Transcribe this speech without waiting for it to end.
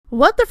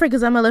What the frick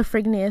is my little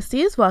freak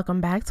nasties? Welcome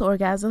back to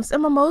Orgasms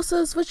and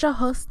Mimosas with your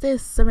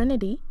hostess,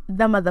 Serenity,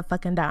 the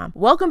motherfucking Dom.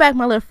 Welcome back,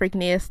 my little freak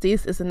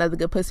nasties. It's another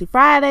Good Pussy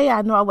Friday.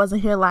 I know I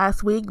wasn't here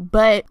last week,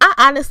 but I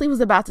honestly was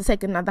about to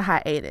take another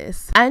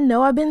hiatus. I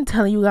know I've been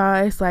telling you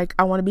guys, like,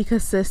 I want to be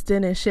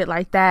consistent and shit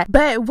like that,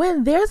 but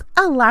when there's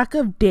a lack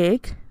of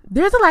dick,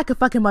 there's a lack of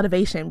fucking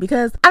motivation,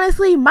 because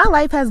honestly my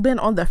life has been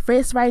on the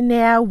fritz right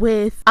now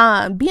with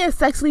being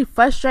sexually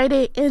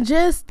frustrated and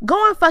just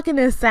going fucking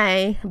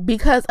insane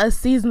because of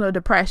seasonal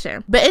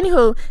depression. But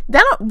anywho,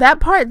 that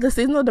part, the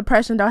seasonal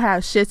depression, don't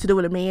have shit to do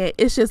with a man.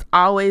 It's just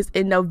always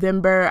in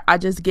November I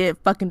just get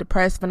fucking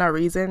depressed for no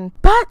reason.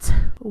 But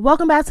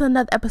welcome back to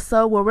another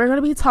episode where we're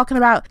gonna be talking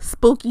about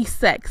spooky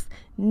sex.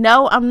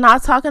 No, I'm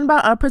not talking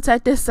about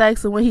unprotected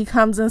sex and when he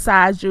comes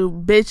inside you,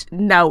 bitch.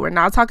 No, we're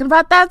not talking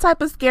about that type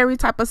of scary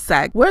type of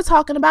sex. We're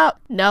talking about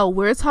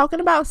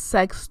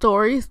sex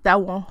stories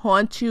that will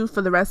haunt you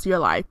for the rest of your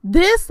life.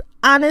 This,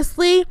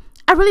 honestly,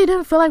 I really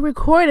didn't feel like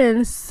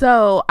recording,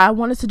 so I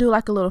wanted to do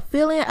like a little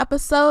fill-in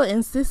episode,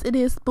 and since it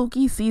is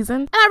spooky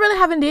season and I really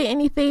haven't did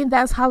anything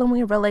that's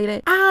Halloween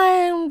related,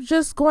 I'm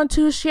just going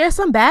to share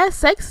some bad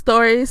sex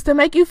stories to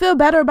make you feel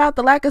better about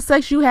the lack of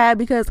sex you had,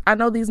 because I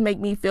know these make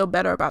me feel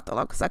better about the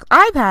lack of sex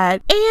I've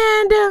had,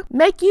 and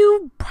make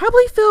you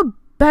probably feel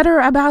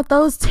better about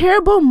those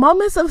terrible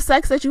moments of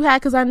sex that you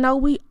had, because I know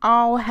we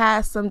all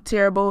have some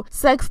terrible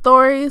sex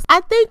stories.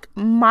 I think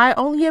my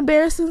only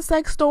embarrassing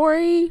sex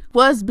story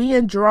was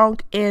being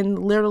drunk and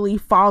literally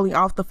falling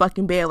off the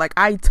fucking bed. Like,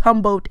 I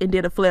tumbled and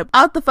did a flip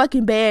out the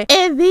fucking bed,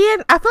 and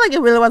then I feel like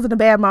it really wasn't a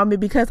bad moment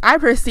because I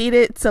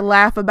proceeded to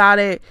laugh about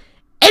it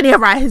and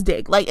then ride his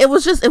dick. Like, it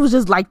was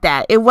just like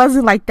that. It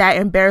wasn't like that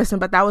embarrassing,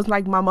 but that was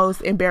like my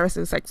most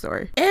embarrassing sex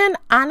story. And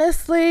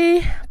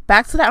honestly,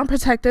 back to that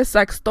unprotected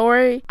sex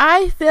story,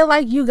 I feel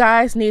like you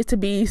guys need to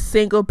be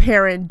single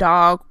parent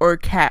dog or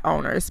cat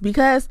owners,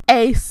 because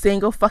a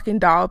single fucking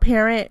dog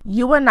parent,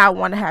 you will not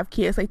want to have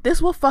kids. Like,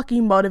 this will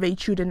fucking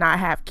motivate you to not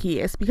have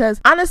kids,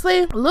 because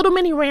honestly, little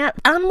mini rant,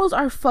 animals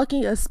are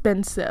fucking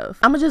expensive.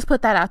 I'm gonna just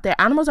put that out there.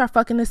 Animals are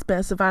fucking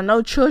expensive. I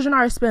know children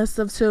are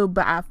expensive too,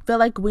 but I feel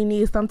like we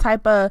need some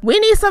type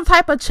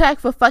of check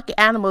for fucking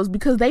animals,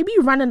 because they be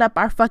running up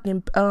our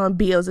fucking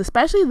bills,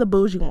 especially the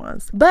bougie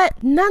ones.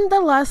 But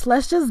nonetheless,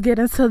 let's just get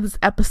into this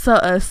episode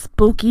of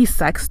spooky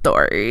sex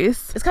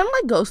stories. It's kind of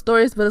like ghost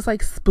stories, but it's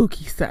like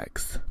spooky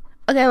sex.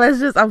 Okay,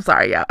 I'm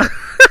sorry, y'all.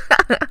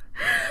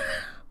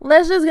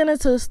 Let's just get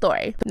into the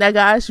story. Now,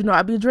 guys, you know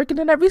I be drinking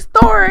in every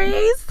story,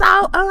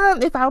 so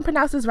if I don't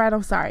pronounce this right,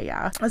 I'm sorry,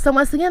 y'all. So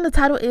once again, the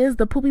title is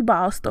The Poopy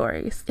Ball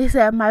Stories. It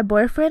said, my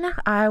boyfriend and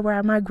I were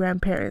at my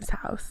grandparents'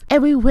 house,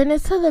 and we went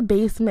into the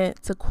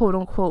basement to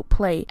quote-unquote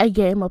play a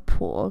game of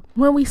pool.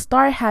 When we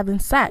started having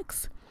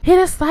sex, he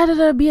decided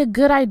it would be a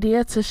good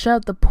idea to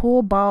shove the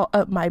pool ball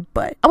up my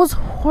butt. I was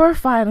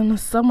horrified and in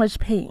so much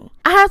pain.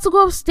 I had to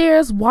go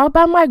upstairs, walk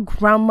by my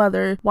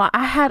grandmother while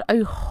I had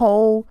a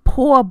whole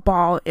pool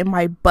ball in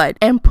my butt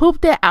and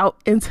pooped it out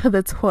into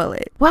the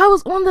toilet. While I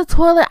was on the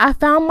toilet, I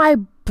found my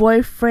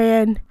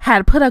boyfriend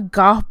had put a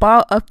golf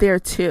ball up there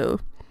too.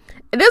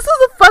 And this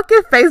was a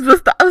fucking Facebook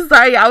stuff. I'm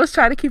sorry, I was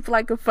trying to keep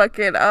like a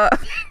fucking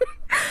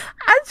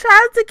I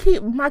tried to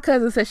keep, my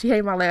cousin said she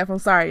hated my laugh. I'm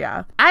sorry,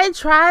 y'all. I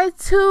tried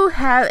to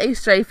have a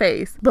straight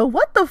face, but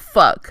what the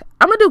fuck?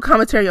 I'm gonna do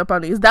commentary up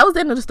on these. That was the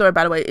end of the story,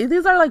 by the way.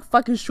 These are like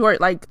fucking short,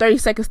 like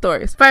 30-second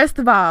stories. First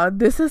of all,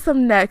 this is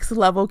some next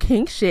level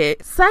kink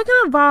shit. Second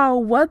of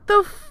all, what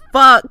the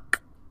fuck?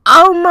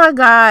 Oh my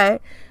god.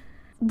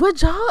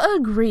 Would y'all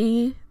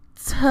agree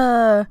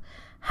to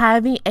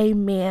having a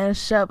man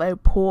shove a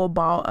pool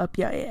ball up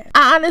your ass?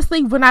 I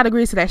honestly would not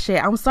agree to that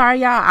shit. I'm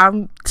sorry,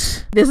 y'all.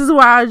 This is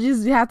why I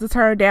just have to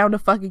turn down the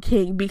fucking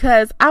king,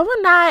 because I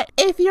would not,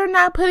 if you're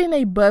not putting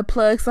a butt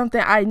plug,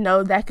 something I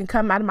know that can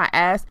come out of my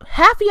ass.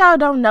 Half of y'all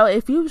don't know,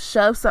 if you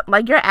shove something,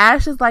 like your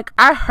ass is like,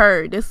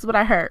 this is what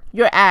I heard.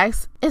 Your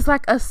ass is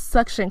like a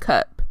suction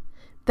cup.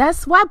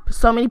 That's why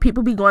so many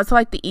people be going to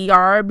like the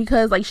ER,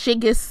 because like shit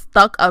gets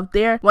stuck up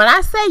there. When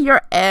I say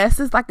your ass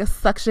is like a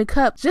suction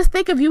cup, just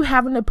think of you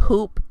having to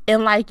poop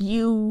and like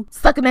you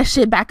sucking that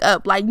shit back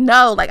up. Like,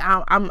 no, like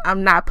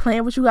I'm not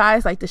playing with you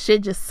guys. Like, the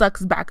shit just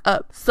sucks back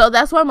up. So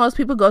that's why most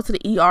people go to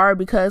the ER,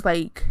 because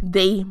like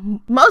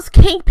most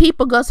kink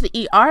people go to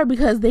the ER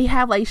because they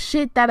have like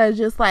shit that are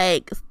just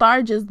like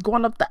start just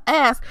going up the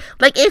ass.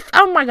 Like, if,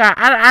 oh my god,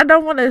 I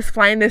don't want to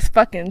explain this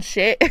fucking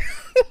shit.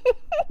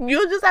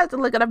 You'll just have to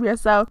look it up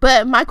yourself.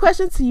 But my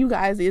question to you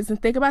guys is,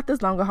 and think about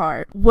this long or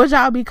hard, would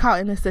y'all be caught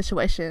in this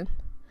situation?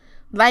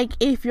 Like,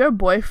 if your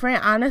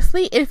boyfriend,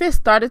 honestly, if it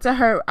started to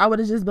hurt, I would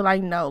have just been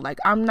like, no, like,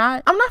 I'm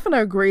not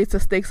gonna agree to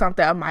stick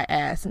something up my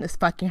ass and it's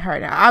fucking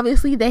hurting.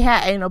 Obviously, they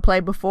had anal play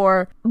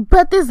before,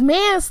 but this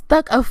man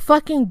stuck a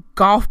fucking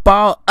golf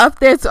ball up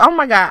there. Oh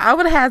my god, I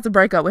would have had to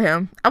break up with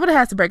him. I would have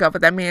had to break up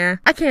with that man.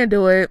 I can't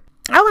do it.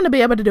 I want to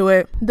be able to do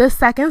it. The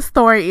second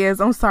story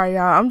is, I'm sorry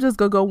y'all, I'm just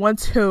gonna go 1,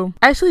 2.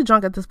 Actually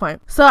drunk at this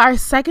point. So our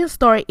second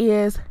story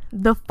is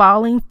the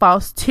falling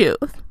false tooth.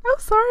 I'm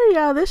sorry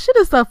y'all, this shit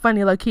is so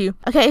funny, low key.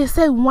 Okay, it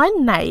said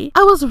one night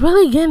I was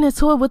really getting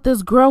into it with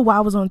this girl while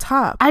I was on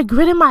top. I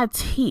gritted my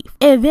teeth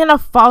and then a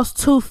false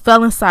tooth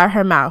fell inside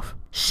her mouth.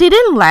 She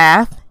didn't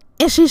laugh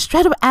and she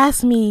straight up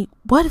asked me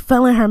what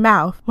fell in her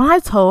mouth. When I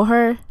told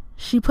her,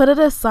 she put it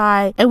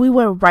aside and we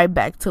went right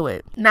back to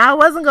it. Now, I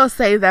wasn't gonna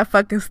say that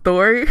fucking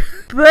story,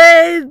 but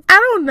I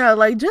don't know.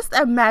 Like, just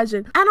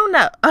imagine. I don't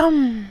know.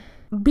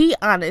 Be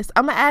honest.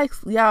 I'm gonna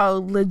ask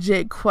y'all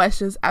legit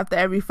questions after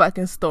every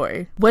fucking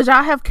story. Would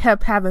y'all have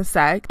kept having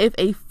sex if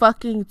a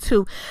fucking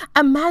tooth?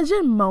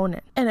 Imagine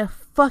moaning and a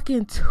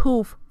fucking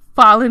tooth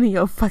falling in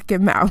your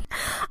fucking mouth.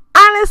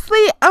 Honestly,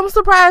 I'm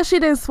surprised she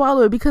didn't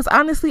swallow it, because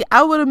honestly,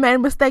 I would have made a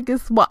mistake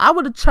and I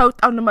would have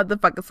choked on the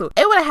motherfucking tooth.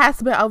 It would have had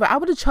to be over. I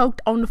would have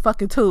choked on the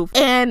fucking tooth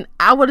and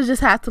I would have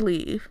just had to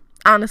leave.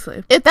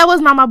 Honestly, if that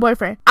was not my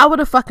boyfriend, I would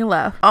have fucking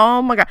left.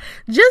 Oh my god.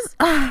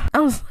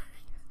 I'm sorry.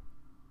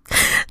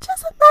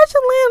 Just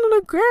imagine laying on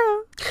the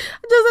ground.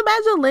 Just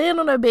imagine laying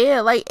on a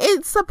bed. Like,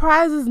 it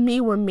surprises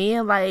me when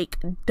men like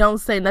don't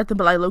say nothing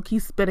but like low key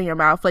spit in your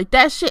mouth. Like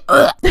that shit.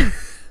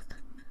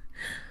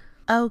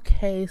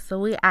 Okay, so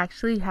we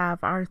actually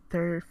have our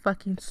third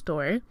fucking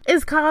story.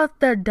 It's called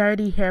The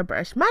Dirty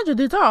Hairbrush. Mind you,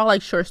 these are all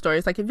like short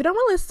stories. Like, if you don't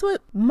want to listen to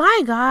it,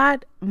 my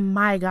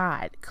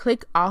god,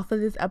 click off of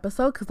this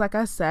episode, because like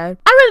I said,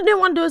 I really didn't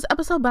want to do this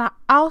episode, but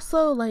I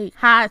also like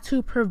had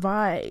to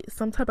provide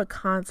some type of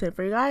content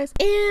for you guys.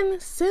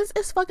 And since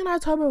it's fucking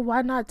October,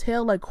 why not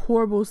tell like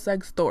horrible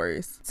sex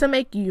stories to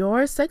make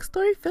your sex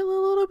story feel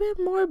a little bit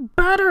more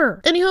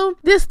better? Anywho,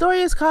 this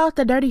story is called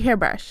The Dirty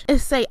Hairbrush. It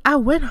say, I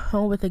went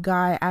home with a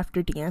guy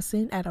after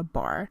dancing at a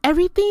bar.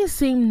 Everything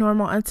seemed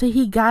normal until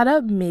he got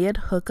up mid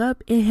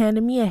hookup and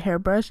handed me a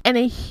hairbrush and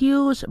a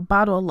huge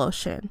bottle of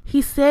lotion.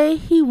 He said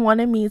he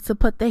wanted me to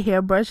put the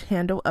hairbrush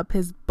handle up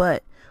his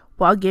butt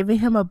while giving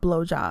him a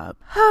blowjob.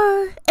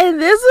 And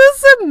this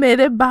was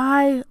submitted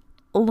by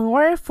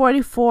Lauren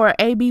 44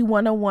 AB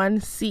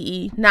 101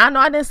 CE. Now I know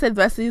I didn't say the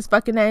rest of these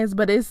fucking names,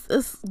 but it's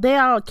they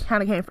all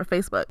kind of came from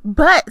Facebook.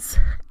 But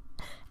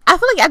I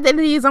feel like at the end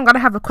of these, I'm gonna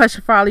have a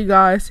question for all you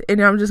guys,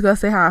 and I'm just gonna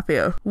say how I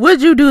feel.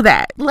 Would you do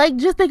that? Like,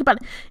 just think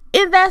about it.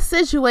 In that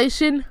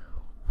situation,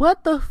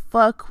 what the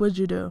fuck would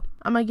you do?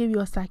 I'm gonna give you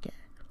a second.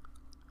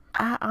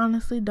 I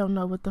honestly don't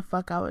know what the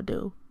fuck I would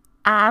do.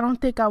 I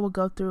don't think I would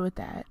go through with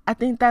that. I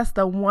think that's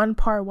the one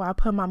part where I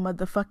put my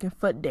motherfucking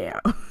foot down.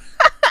 Because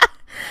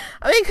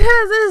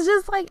it's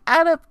just like,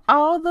 out of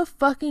all the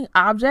fucking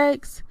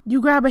objects,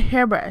 you grab a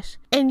hairbrush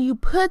and you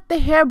put the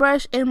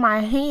hairbrush in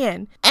my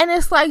hand, and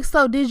it's like,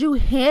 so did you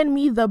hand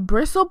me the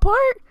bristle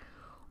part,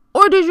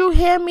 or did you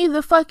hand me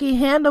the fucking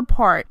handle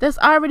part that's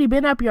already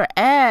been up your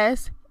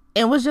ass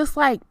and was just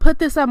like, put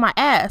this up my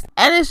ass?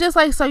 And it's just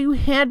like, so you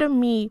handed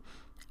me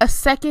a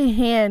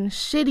secondhand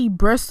shitty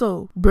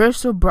bristle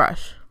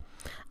brush.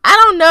 I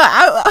don't know.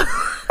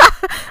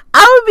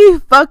 I would be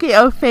fucking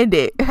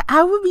offended.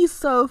 I would be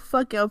so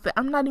fucking offended.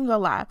 I'm not even gonna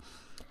lie.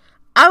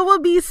 I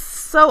would be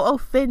so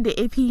offended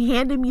if he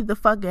handed me the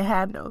fucking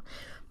handle.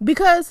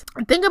 Because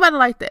think about it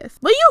like this.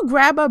 When you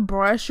grab a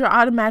brush, you're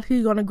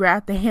automatically gonna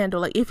grab the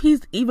handle. Like, if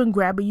he's even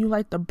grabbing you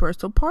like the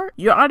bristle part,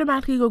 you're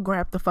automatically gonna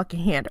grab the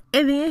fucking handle.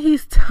 And then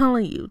he's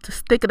telling you to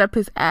stick it up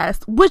his ass,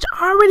 which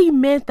already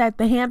meant that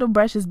the handle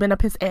brush has been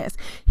up his ass.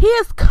 He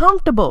is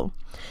comfortable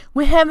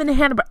with having the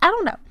handle brush. I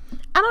don't know.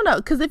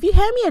 Because if you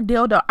hand me a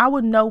dildo, I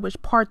would know which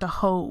part to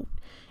hold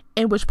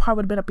and which part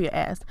would have been up your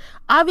ass.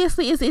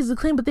 Obviously, it's easy to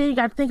clean, but then you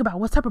got to think about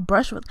what type of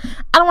brush was.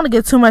 I don't want to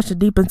get too much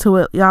deep into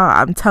it, y'all.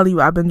 I'm telling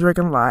you, I've been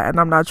drinking a lot, and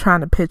I'm not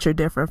trying to picture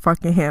different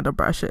fucking handle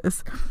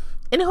brushes.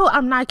 Anywho,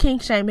 I'm not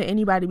kink shaming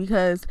anybody,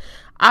 because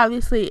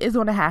obviously it's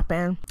gonna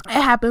happen. It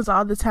happens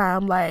all the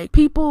time. Like,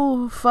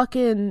 people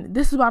fucking,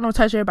 this is why I don't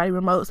touch everybody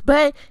remotes,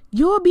 but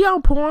you'll be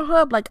on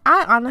Pornhub. Like,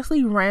 I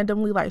honestly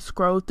randomly like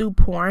scroll through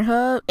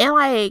Pornhub, and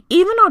like,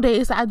 even on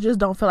days I just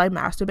don't feel like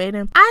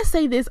masturbating, I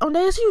say this, on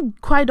days you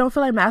quite don't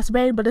feel like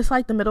masturbating, but it's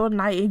like the middle of the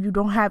night and you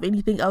don't have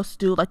anything else to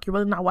do, like you're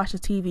really not watching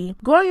TV,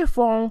 go on your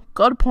phone,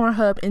 go to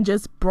Pornhub and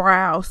just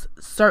browse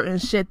certain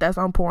shit that's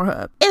on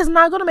Pornhub. It's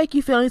not gonna make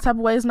you feel any type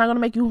of way. It's not gonna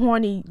make you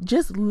horny.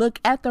 Just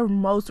look at the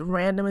most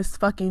randomest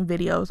fucking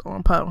videos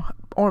on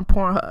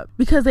Pornhub,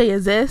 because they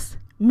exist.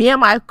 Me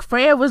and my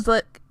friend was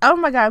like, oh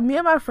my god, me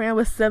and my friend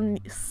was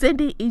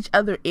sending each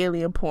other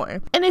alien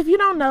porn. And if you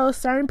don't know,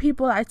 certain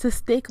people like to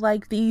stick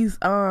like these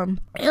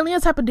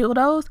alien type of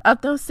dildos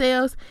up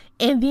themselves,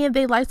 and then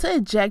they like to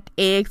eject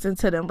eggs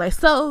into them. Like,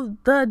 so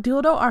the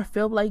dildo are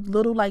filled like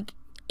little like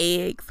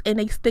eggs, and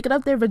they stick it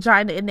up their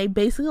vagina and they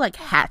basically like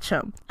hatch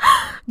them.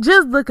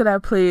 Just look it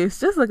up, please.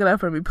 Just look it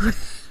up for me,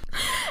 please.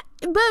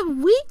 But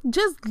we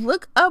just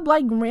look up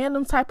like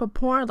random type of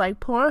porn.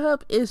 Like,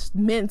 Pornhub is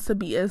meant to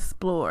be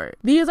explored.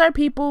 These are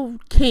people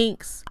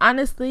kinks.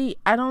 Honestly,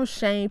 I don't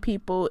shame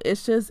people.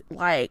 It's just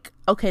like,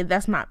 okay,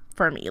 that's not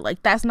for me.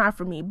 Like, that's not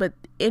for me. But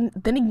then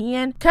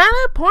again, kind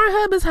of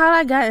Pornhub is how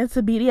I got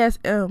into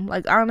BDSM.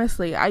 Like,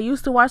 honestly, I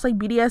used to watch like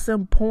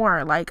BDSM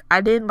porn. Like, I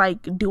didn't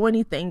like do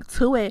anything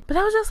to it, but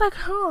I was just like,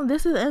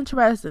 this is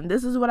interesting.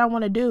 This is what I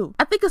want to do.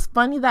 I think it's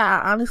funny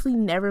that I honestly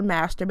never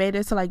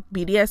masturbated to like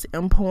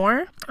BDSM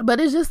porn, but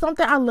it's just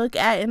something I look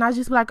at and I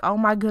just be like, oh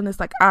my goodness,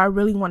 like I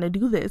really want to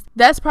do this.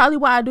 That's probably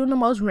why I do the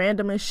most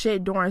randomest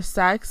shit during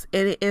sex,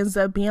 and it ends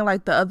up being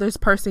like the other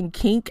person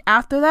kink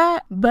after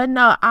that. But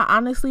no, I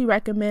honestly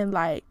recommend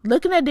like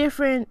looking at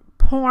different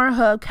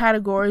Pornhub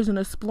categories and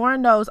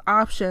exploring those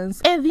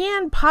options, and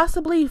then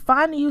possibly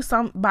finding you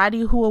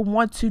somebody who will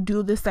want to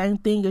do the same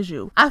thing as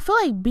you. I feel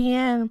like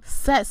being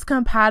sex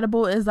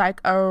compatible is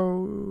like a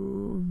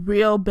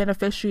real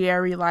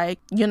beneficiary, like,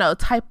 you know,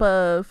 type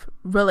of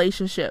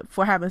relationship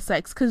for having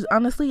sex, because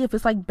honestly, if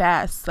it's like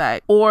bad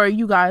sex or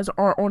you guys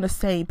are on the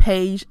same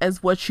page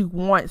as what you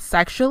want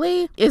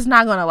sexually, it's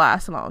not gonna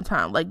last a long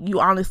time. Like, you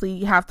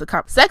honestly have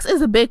to sex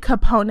is a big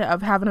component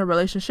of having a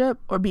relationship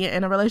or being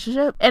in a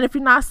relationship, and if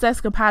you're not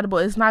sex compatible,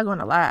 it's not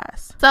gonna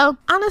last. So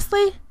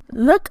honestly,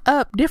 look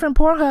up different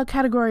Pornhub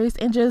categories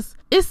and just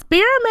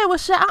experiment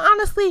with shit.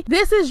 Honestly,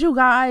 this is you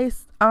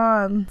guys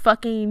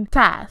fucking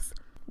task.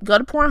 Go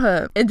to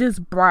Pornhub and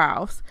just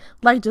browse.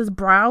 Like, just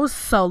browse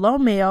solo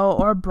male,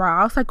 or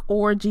browse like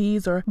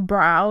orgies, or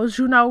browse,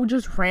 you know,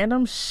 just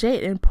random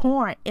shit in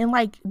porn. And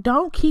like,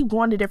 don't keep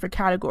going to different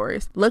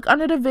categories. Look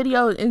under the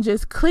video and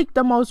just click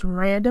the most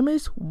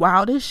randomest,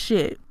 wildest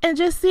shit, and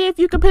just see if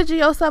you can picture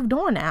yourself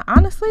doing that.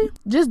 Honestly,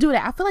 just do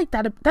that. I feel like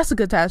that's a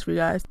good task for you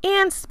guys.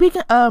 And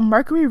speaking of,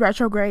 Mercury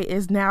retrograde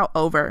is now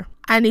over.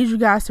 I need you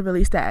guys to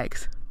release the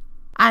eggs.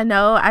 I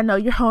know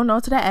you're holding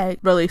on to the egg.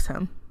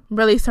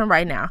 Release him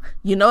right now.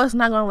 You know it's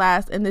not gonna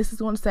last, and this is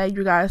gonna save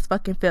you guys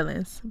fucking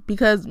feelings,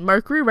 because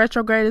Mercury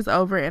retrograde is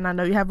over, and I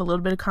know you have a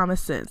little bit of common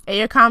sense, and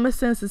your common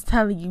sense is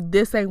telling you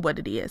this ain't what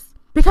it is.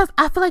 Because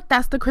I feel like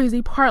that's the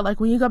crazy part. Like,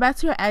 when you go back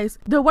to your ex,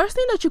 the worst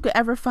thing that you could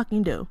ever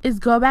fucking do is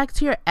go back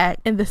to your ex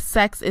and the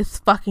sex is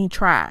fucking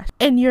trash,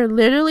 and you're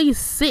literally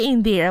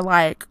sitting there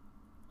like,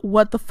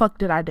 what the fuck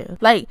did I do?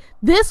 Like,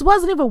 this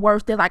wasn't even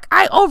worth it. Like,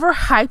 I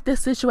overhyped this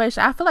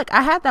situation. I feel like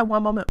I had that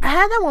one moment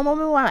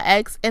with my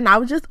ex, and I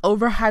was just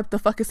overhyped the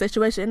fucking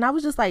situation, and I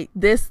was just like,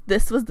 this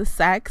was the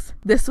sex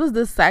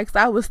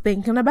I was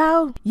thinking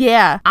about.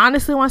 Yeah,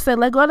 honestly, when I said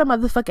let go of the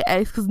motherfucking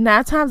ex, because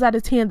 9 times out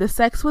of 10 the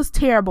sex was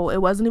terrible. It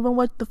wasn't even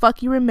what the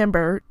fuck you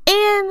remembered,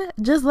 and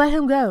just let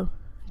him go.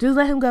 Just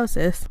let him go,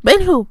 sis. But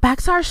anywho,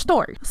 back to our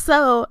story.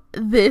 So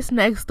this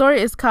next story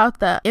is called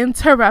The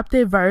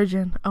Interrupted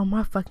Virgin. Oh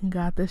my fucking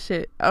god, this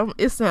shit.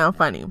 It sounds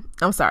funny.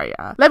 I'm sorry,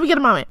 y'all. Let me get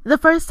a moment. The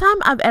first time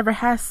I've ever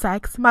had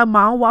sex, my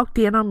mom walked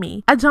in on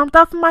me. I jumped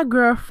off of my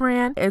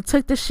girlfriend and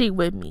took the sheet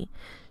with me.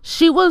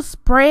 She was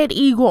spread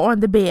eagle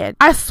on the bed.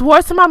 I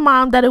swore to my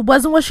mom that it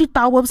wasn't what she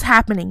thought was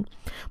happening.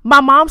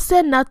 My mom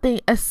said nothing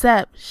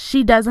except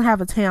she doesn't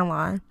have a tan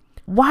line.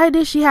 Why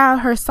did she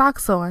have her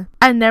socks on?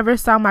 I never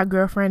saw my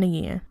girlfriend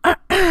again.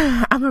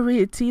 I'm gonna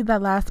read it to you,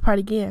 that last part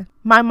again.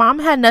 My mom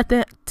had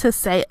nothing to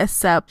say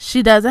except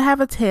she doesn't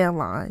have a tan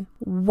line.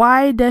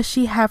 Why does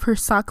she have her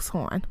socks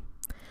on?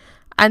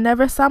 I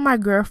never saw my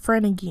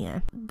girlfriend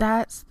again.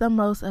 That's the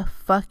most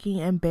fucking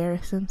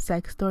embarrassing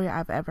sex story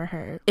I've ever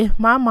heard. If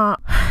my mom...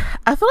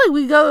 I feel like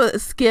we go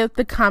skip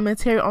the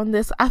commentary on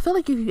this. I feel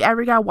like if you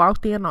ever got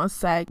walked in on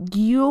sex,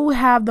 you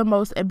have the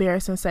most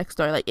embarrassing sex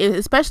story. Like,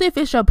 especially if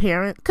it's your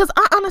parent. Because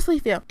I honestly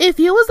feel, if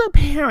you was a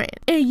parent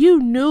and you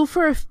knew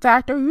for a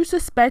fact or you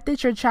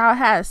suspected your child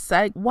had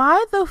sex,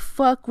 why the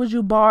fuck would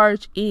you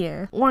barge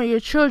in when your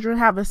children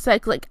having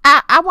sex? Like,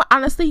 I would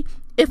honestly...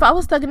 If I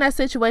was stuck in that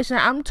situation,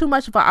 I'm too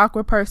much of an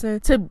awkward person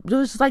to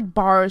just like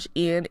barge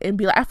in and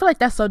be like, I feel like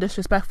that's so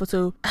disrespectful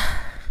too.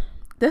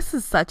 This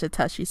is such a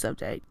touchy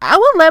subject. I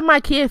would let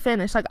my kid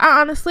finish. Like, I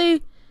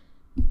honestly,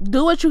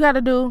 do what you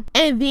gotta do,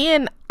 and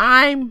then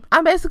I'm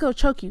basically gonna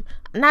choke you.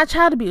 Not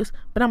child abuse,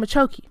 but I'm gonna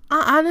choke you.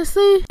 I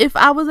honestly, if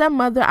I was that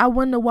mother, I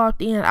wouldn't have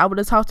walked in. I would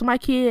have talked to my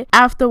kid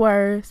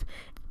afterwards.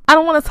 I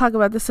don't want to talk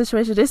about this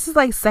situation. This is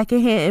like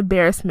secondhand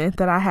embarrassment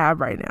that I have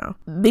right now.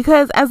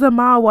 Because as a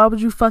mom, why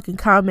would you fucking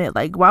comment?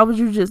 Like, why would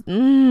you just,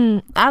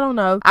 I don't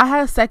know. I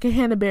have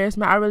secondhand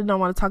embarrassment. I really don't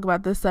want to talk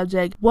about this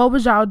subject. What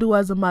would y'all do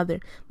as a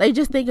mother? Like,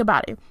 just think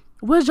about it.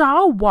 Would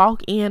y'all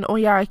walk in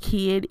on y'all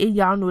kid and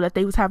y'all knew that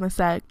they was having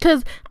sex?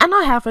 Because I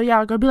know half of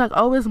y'all gonna be like,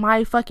 oh, it's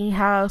my fucking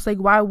house. Like,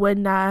 why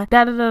wouldn't I?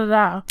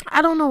 Da-da-da-da-da.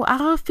 I don't know.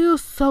 I would feel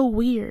so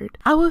weird.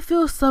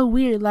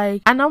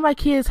 Like, I know my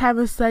kid's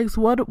having sex.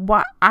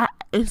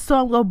 And so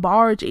I'm gonna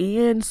barge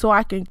in so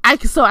I can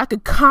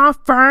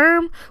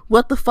confirm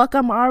what the fuck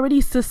I'm already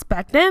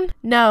suspecting?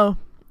 No.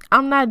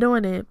 I'm not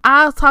doing it.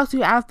 I'll talk to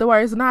you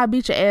afterwards and I'll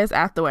beat your ass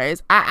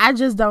afterwards. I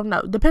just don't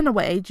know. Depending on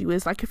what age you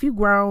is. Like, if you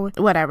grown,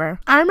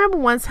 whatever. I remember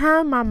one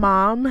time my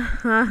mom,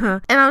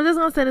 and I'm just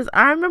gonna say this.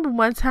 I remember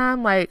one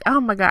time, like, oh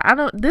my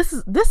god, this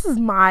is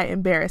my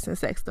embarrassing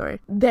sex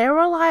story. They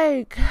were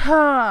like,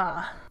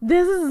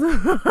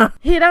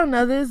 he don't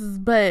know this,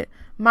 but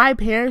my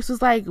parents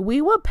was like,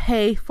 we will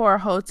pay for a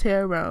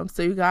hotel room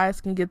so you guys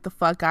can get the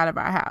fuck out of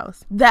our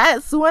house.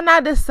 That's when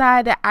I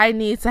decided I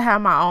need to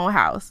have my own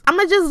house. I'm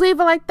gonna just leave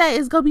it like that.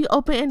 It's gonna be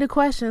open-ended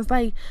questions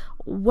like,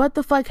 what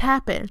the fuck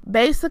happened?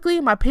 Basically,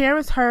 my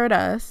parents heard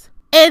us,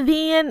 and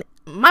then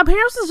my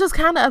parents was just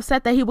kind of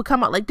upset that he would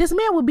come out. Like, this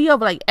man would be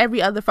over like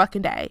every other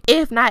fucking day,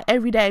 if not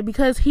every day,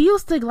 because he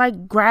used to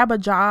like grab a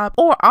job,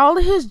 or all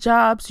of his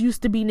jobs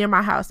used to be near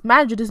my house.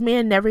 Mind you, this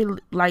man never,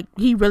 like,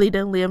 he really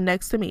didn't live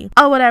next to me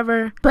or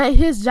whatever, but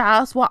his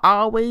jobs will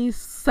always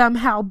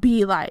somehow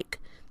be like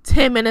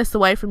 10 minutes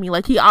away from me.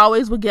 Like, he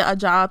always would get a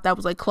job that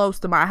was like close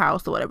to my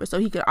house or whatever, so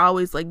he could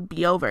always like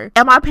be over.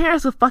 And my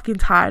parents were fucking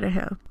tired of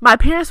him. My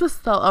parents were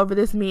so over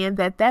this man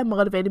that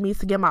motivated me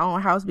to get my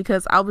own house,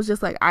 because I was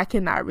just like, I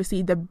cannot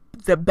receive the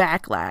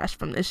backlash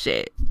from this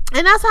shit.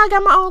 And that's how I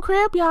got my own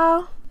crib,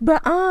 y'all.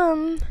 But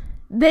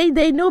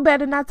they knew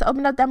better not to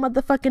open up that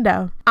motherfucking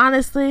door.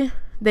 Honestly,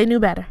 they knew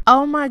better.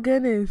 Oh my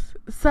goodness.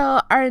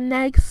 So our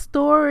next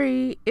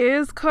story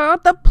is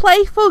called The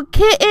Playful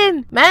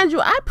Kitten. Mind you,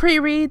 I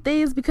pre-read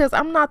these because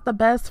I'm not the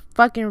best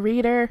fucking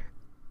reader.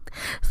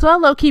 So I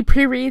low-key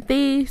pre-read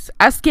these.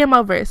 I skim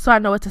over it so I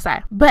know what to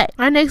say. But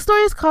our next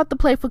story is called The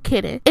Playful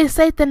Kitten. It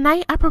says, the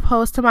night I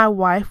proposed to my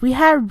wife, we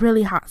had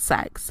really hot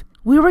sex.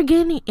 We were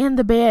getting in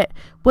the bed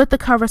with the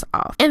covers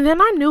off, and then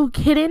our new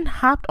kitten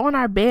hopped on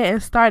our bed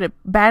and started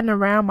batting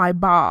around my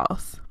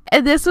balls.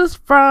 And this was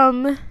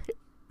from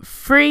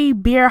Free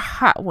Beer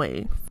Hot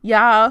Wings,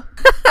 y'all.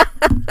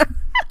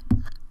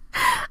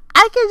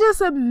 I can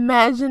just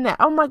imagine that.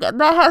 Oh my god,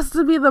 that has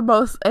to be the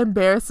most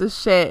embarrassing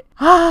shit.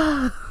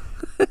 I'm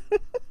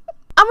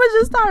gonna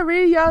just start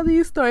reading y'all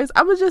these stories.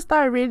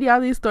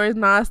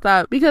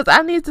 Nonstop, because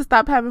I need to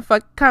stop having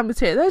fucking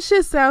commentary. That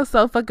shit sounds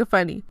so fucking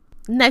funny.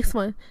 Next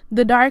one.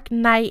 The Dark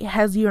Knight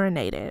has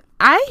urinated.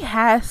 I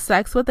had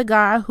sex with a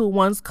guy who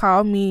once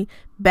called me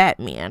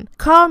Batman.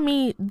 Called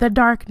me the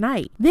Dark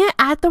Knight. Then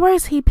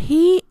afterwards, he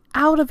peed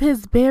out of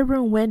his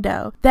bedroom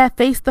window that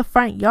faced the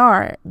front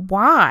yard.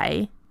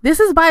 Why? This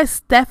is by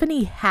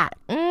Stephanie Hatt.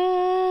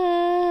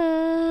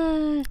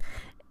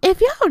 If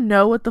y'all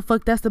know what the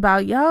fuck that's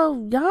about, y'all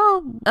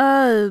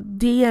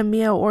DM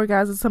me or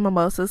orgasm some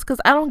mimosas, because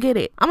I don't get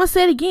it. I'm gonna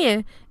say it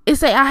again. It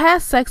say, I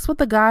had sex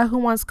with a guy who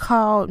once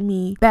called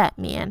me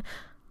Batman.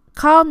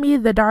 Called me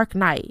the Dark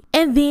Knight.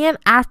 And then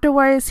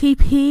afterwards, he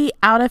peed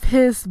out of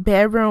his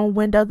bedroom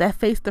window that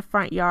faced the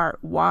front yard.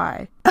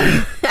 Why?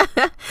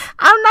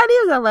 I'm not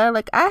even gonna lie.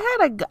 Like, I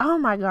had oh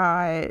my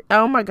god.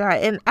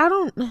 And I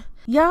don't...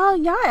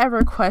 Y'all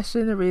ever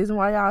question the reason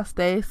why y'all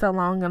stay so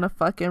long in a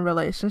fucking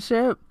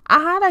relationship? I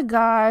had a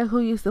guy who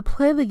used to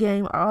play the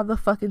game all the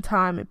fucking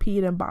time and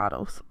peed in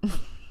bottles.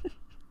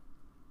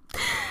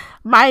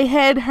 My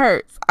head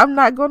hurts. I'm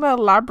not going to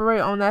elaborate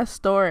on that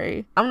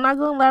story. Oh my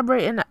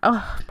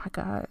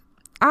god.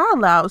 I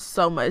allowed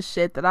so much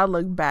shit that I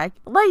look back.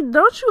 Like,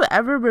 don't you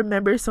ever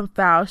remember some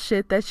foul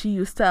shit that you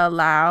used to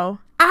allow?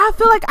 I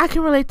feel like I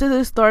can relate to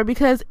this story,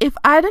 because if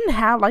I didn't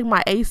have like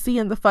my AC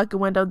in the fucking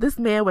window, this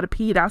man would have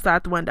peed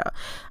outside the window.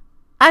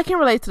 I can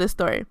relate to this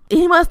story.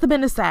 He must have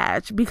been a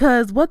Sag,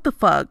 because what the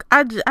fuck?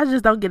 I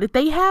just don't get it.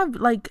 They have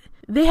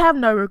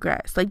no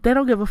regrets. Like, they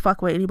don't give a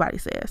fuck what anybody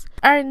says.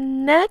 Our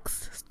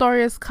next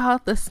story is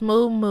called The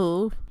Smooth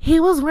Move.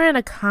 He was wearing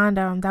a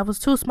condom that was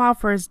too small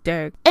for his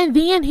dick, and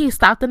then he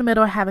stopped in the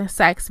middle of having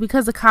sex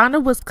because the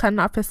condom was cutting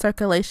off his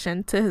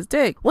circulation to his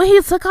dick. When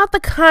he took out the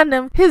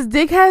condom, his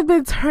dick had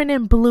been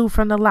turning blue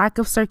from the lack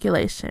of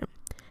circulation.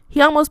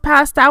 He almost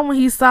passed out when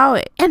he saw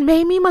it and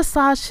made me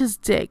massage his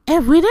dick.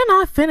 And we did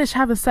not finish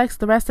having sex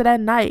the rest of that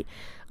night.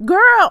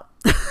 Girl,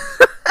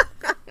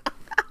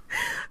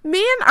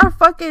 men are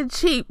fucking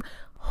cheap.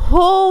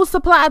 Who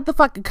supplied the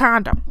fucking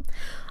condom?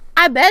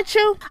 I bet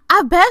you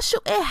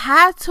it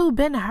had to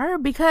been her,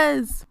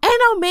 because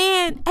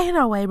ain't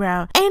no way,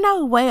 bro. Ain't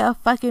no way a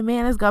fucking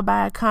man is gonna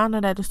buy a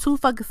condom that is too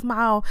fucking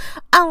small,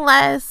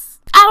 unless,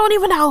 I don't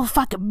even know,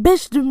 fucking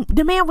bitch,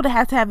 the man would have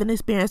had to have an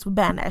experience with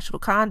buying actual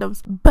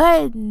condoms.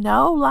 But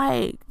no,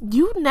 like,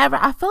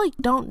 I feel like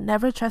don't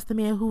never trust a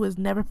man who is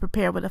never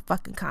prepared with a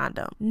fucking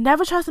condom.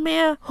 Never trust a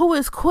man who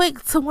is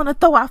quick to want to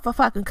throw off a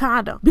fucking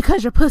condom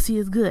because your pussy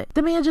is good.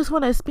 The man just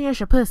want to experience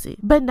your pussy.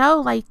 But no,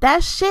 like,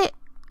 that shit,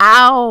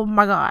 oh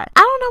my god. I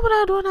don't know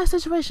what I'd do in that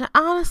situation.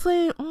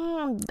 Honestly,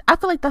 I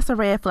feel like that's a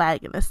red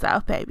flag in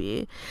itself,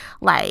 baby.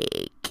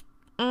 Like,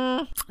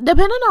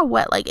 depending on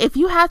what, like, if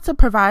you had to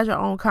provide your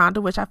own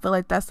condom, which I feel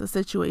like that's the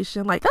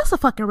situation, like, that's a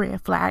fucking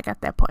red flag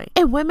at that point.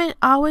 And women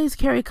always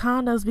carry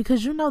condoms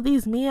because, you know,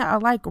 these men are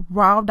like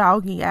raw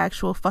dogging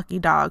actual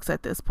fucking dogs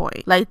at this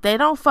point. Like, they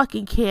don't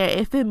fucking care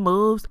if it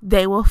moves,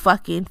 they will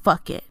fucking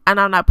fuck it. And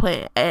I'm not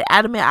playing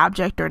animate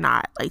object or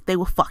not, like, they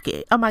will fuck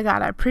it. Oh my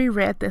god, I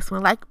pre-read this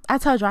one. Like I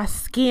told you, I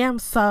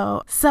scammed.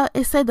 So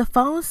it said the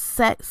phone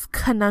sex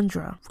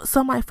conundrum.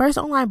 So my first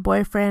online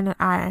boyfriend and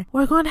I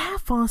were going to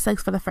have phone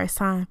sex for the first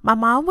time. My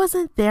mom mom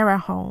wasn't there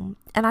at home,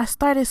 and I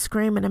started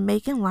screaming and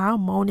making loud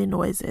moaning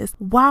noises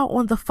while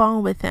on the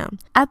phone with him.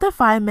 After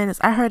 5 minutes,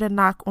 I heard a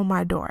knock on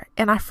my door,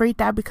 and I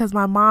freaked out because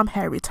my mom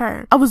had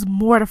returned. I was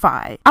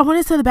mortified. I went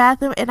into the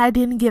bathroom, and I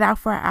didn't get out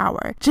for an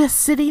hour, just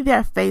sitting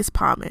there face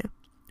palming.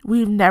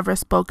 We've never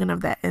spoken of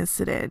that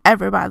incident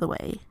ever, by the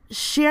way.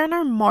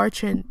 Sharon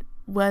Marchand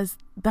was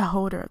the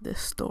holder of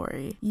this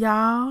story.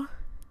 Y'all,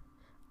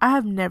 I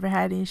have never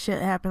had any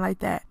shit happen like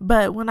that.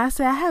 But when I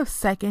say I have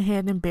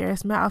secondhand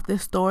embarrassment off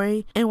this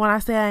story, and when I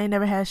say I ain't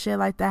never had shit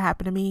like that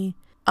happen to me,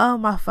 oh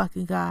my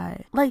fucking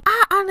God. Like,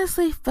 I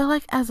honestly feel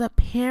like as a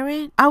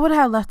parent, I would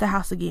have left the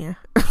house again.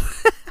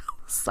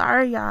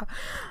 Sorry, y'all.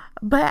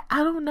 But I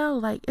don't know,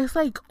 like, it's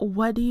like,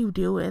 what do you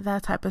do in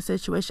that type of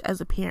situation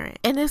as a parent?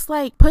 And it's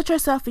like, put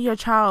yourself in your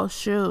child's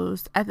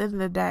shoes at the end of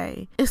the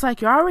day. It's like,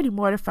 you're already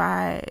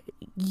mortified.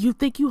 You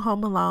think you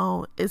home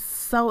alone. It's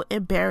so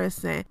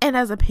embarrassing. And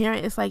as a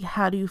parent, it's like,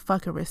 how do you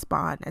fucking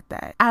respond at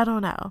that? I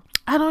don't know.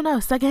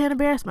 Secondhand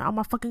embarrassment. Oh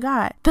my fucking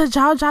God. The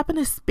jaw dropping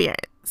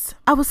experience.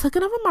 I was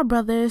hooking up with my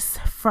brother's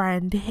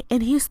friend,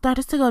 and he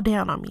started to go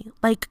down on me,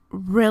 like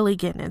really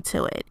getting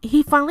into it.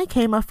 He finally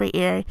came up for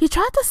air. He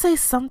tried to say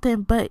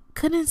something, but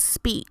couldn't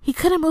speak. He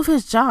couldn't move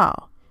his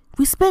jaw.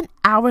 We spent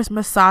hours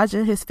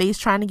massaging his face,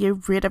 trying to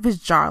get rid of his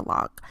jaw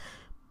lock,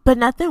 but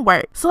nothing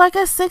worked. So like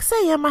at 6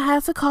 a.m. I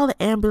had to call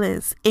the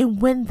ambulance, and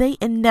when they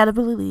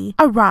inevitably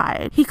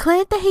arrived, he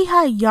claimed that he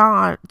had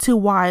yawned too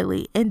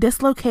widely and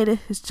dislocated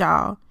his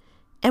jaw.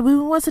 And when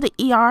we went to the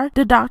ER,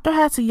 the doctor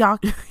had to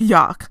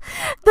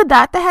The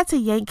doctor had to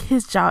yank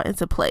his jaw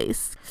into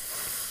place.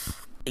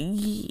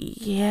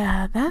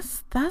 Yeah,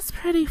 that's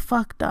pretty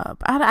fucked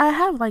up.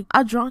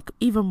 I drunk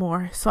even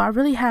more, so I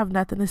really have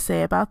nothing to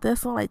say about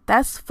this. I'm like,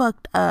 that's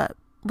fucked up.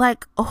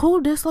 Like,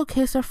 who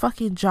dislocates their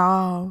fucking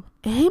jaw?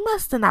 He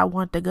must have not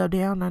want to go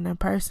down on that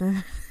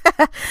person.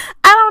 I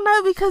don't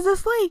know, because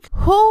it's like,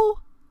 who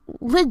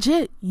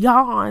legit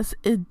yawns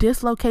and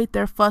dislocate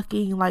their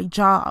fucking like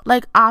jaw?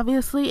 Like,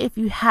 obviously, if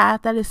you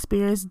have that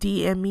experience,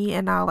 DM me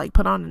and I'll like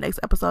put on the next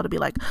episode to be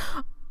like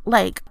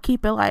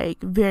keep it like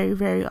very,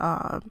 very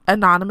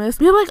anonymous.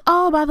 Be like,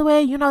 oh, by the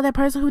way, you know that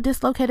person who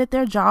dislocated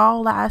their jaw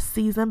last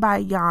season by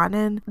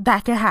yawning?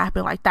 That can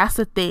happen. Like, that's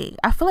a thing.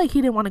 I feel like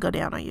he didn't want to go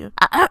down on you.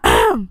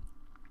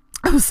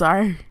 I'm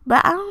sorry,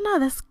 but I don't know,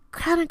 that's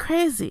kind of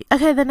crazy.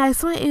 Okay, the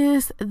next one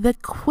is the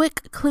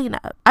quick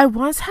cleanup. I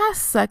once had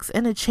sex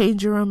in a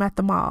changing room at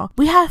the mall.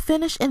 We had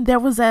finished and there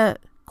was a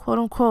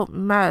quote-unquote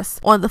mess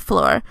on the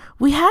floor.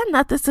 We had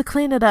nothing to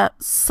clean it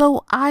up,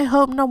 so I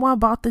hope no one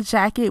bought the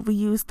jacket we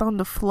used on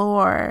the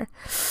floor.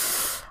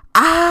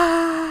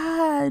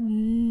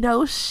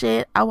 No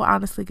shit, I would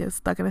honestly get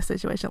stuck in a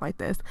situation like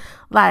this.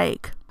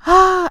 Like,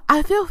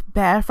 I feel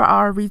bad for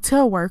our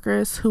retail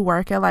workers who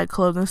work at like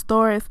clothing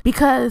stores,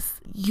 because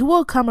you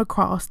will come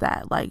across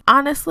that. Like,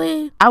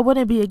 honestly, I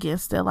wouldn't be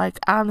against it. Like,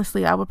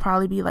 honestly, I would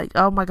probably be like,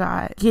 oh my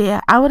God,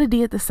 yeah, I would have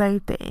did the same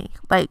thing.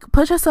 Like,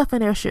 put yourself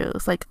in their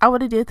shoes. Like, I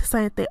would have did the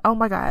same thing. Oh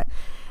my God.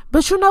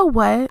 But you know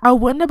what? I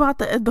wouldn't have bought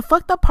the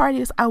fucked up part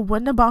is I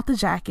wouldn't have bought the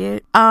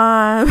jacket.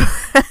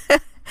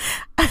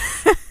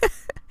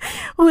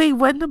 We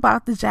wouldn't have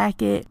bought the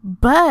jacket,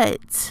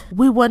 but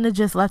we wouldn't have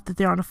just left it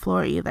there on the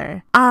floor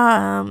either.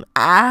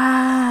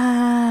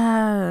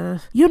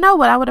 You know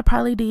what I would have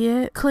probably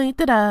did? Cleaned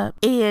it up.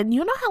 And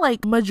you know how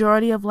like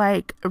majority of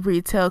like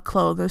retail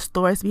clothing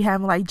stores be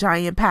having like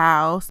giant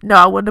piles? No,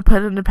 I wouldn't have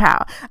put it in the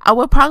pile. I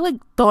would probably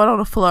throw it on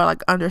the floor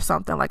like under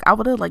something. Like, I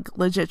would have like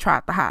legit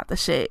tried to hide the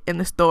shit in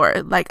the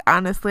store. Like,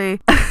 honestly,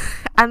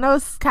 I know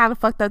it's kind of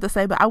fucked up to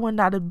say, but I would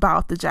not have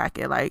bought the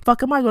jacket. Like,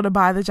 fuck am I going to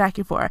buy the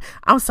jacket for?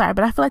 I'm sorry,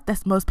 but I feel like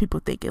that's most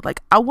people thinking.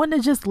 Like, I wouldn't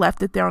have just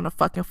left it there on the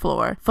fucking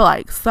floor for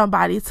like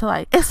somebody to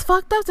like. It's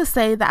fucked up to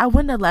say that I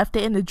wouldn't have left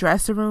it in the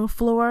dressing room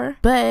floor,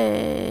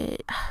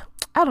 but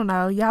I don't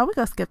know, y'all. We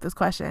gonna skip this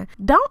question.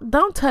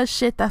 Don't touch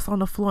shit that's on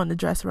the floor in the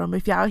dressing room.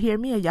 If y'all hear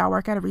me and y'all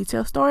work at a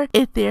retail store,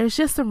 if there's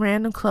just some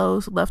random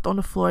clothes left on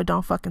the floor,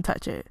 don't fucking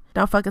touch it.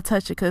 Don't fucking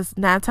touch it, because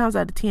 9 times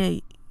out of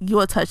 10 you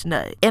will touch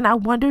nut. And I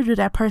wonder, do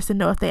that person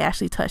know if they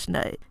actually touch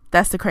nut?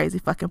 That's the crazy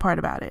fucking part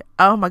about it.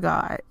 Oh my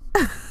God.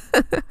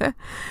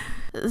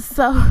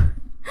 So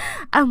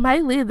I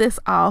might leave this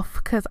off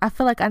because I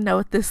feel like I know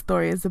what this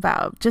story is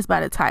about just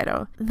by the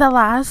title. The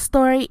last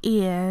story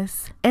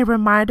is a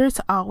reminder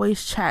to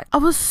always check. I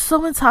was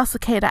so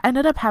intoxicated, I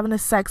ended up having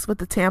sex with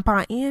the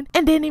tampon in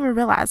and didn't even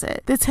realize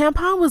it. The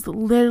tampon was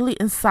literally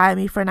inside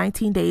me for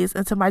 19 days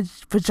until my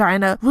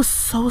vagina was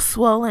so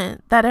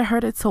swollen that it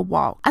hurted to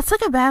walk. I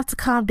took a bath to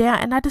calm down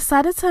and I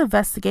decided to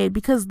investigate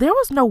because there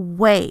was no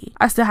way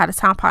I still had a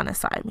tampon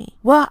inside me.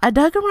 Well, I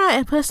dug around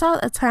and pushed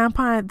out a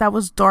tampon that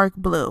was dark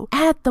blue. It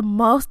had the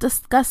most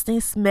disgusting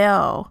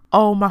smell.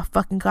 Oh my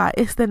fucking God.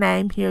 It's the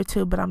name here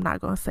too, but I'm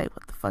not gonna say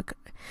what the fuck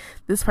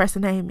this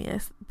person's name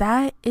is.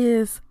 That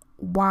is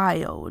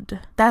wild.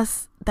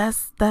 That's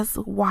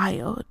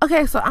wild.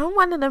 Okay, so I'm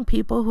one of them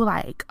people who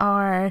like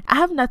I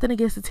have nothing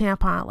against the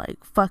tampon.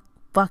 Like, fuck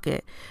fuck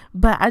it.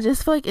 But I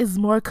just feel like it's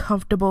more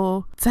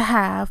comfortable to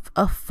have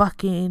a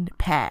fucking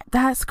pad.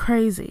 That's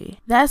crazy.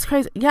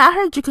 Yeah, I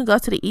heard you can go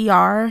to the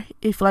ER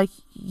if like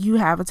you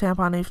have a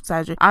tampon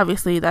inside you.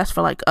 Obviously that's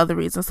for like other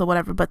reasons or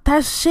whatever, but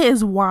that shit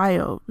is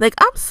wild. Like,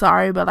 I'm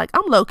sorry, but like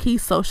I'm low-key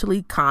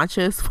socially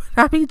conscious when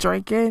I be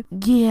drinking.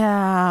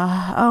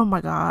 Yeah, oh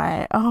my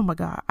god,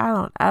 I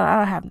don't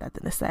have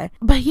nothing to say.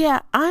 But yeah,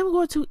 I'm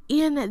going to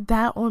end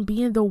that on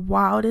being the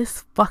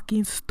wildest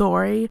fucking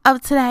story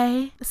of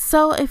today.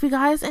 So if you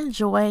guys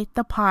enjoyed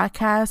the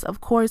podcast,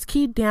 of course,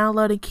 keep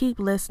downloading, keep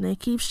listening,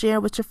 keep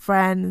sharing with your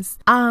friends.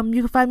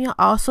 You can find me on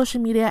all social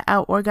media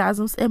at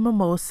Orgasms and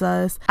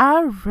Mimosas.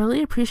 I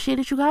really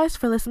appreciated you guys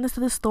for listening to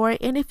this story,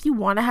 and if you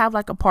want to have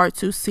like a part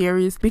 2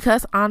 series,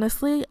 because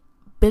honestly,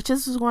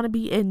 bitches is going to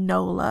be in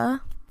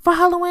NOLA for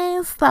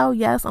Halloween, so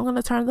yes, I'm going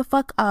to turn the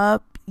fuck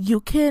up.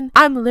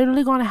 I'm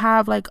literally going to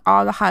have like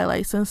all the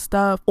highlights and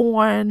stuff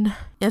on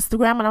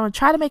Instagram, and I'm going to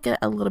try to make it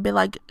a little bit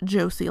like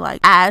juicy, like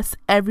ass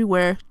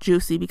everywhere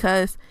juicy,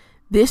 because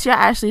this year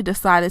I actually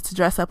decided to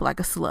dress up like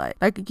a slut.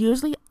 Like,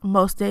 usually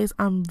most days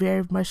I'm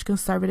very much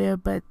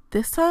conservative, but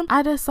this time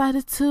I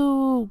decided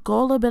to go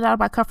a little bit out of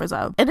my comfort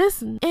zone.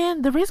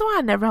 And the reason why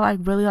I never like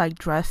really like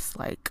dress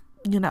like,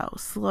 you know,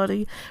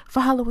 slutty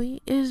for Halloween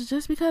is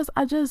just because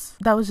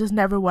that was just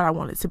never what I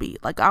wanted to be.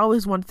 Like, I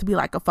always wanted to be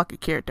like a fucking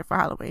character for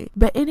Halloween.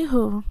 But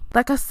anywho,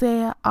 like I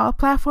said, all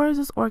platforms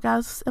is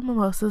Orgasms and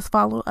Mimosas.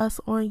 Follow us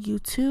on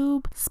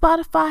YouTube,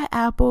 Spotify,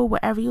 Apple,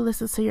 wherever you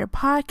listen to your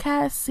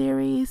podcast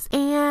series,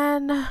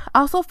 and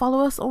also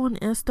follow us on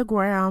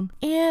Instagram.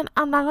 And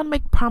I'm not gonna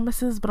make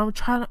promises, but I'm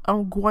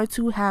going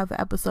to have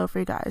an episode for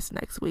you guys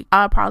next week.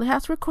 I'll probably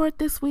have to record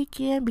this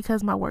weekend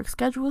because my work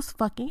schedule is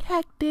fucking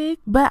hectic,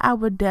 but I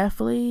would definitely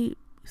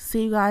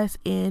see you guys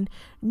in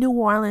New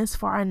Orleans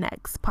for our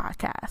next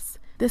podcast.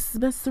 This has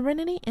been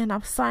Serenity, and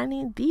I'm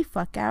signing the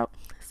fuck out.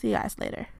 See you guys later.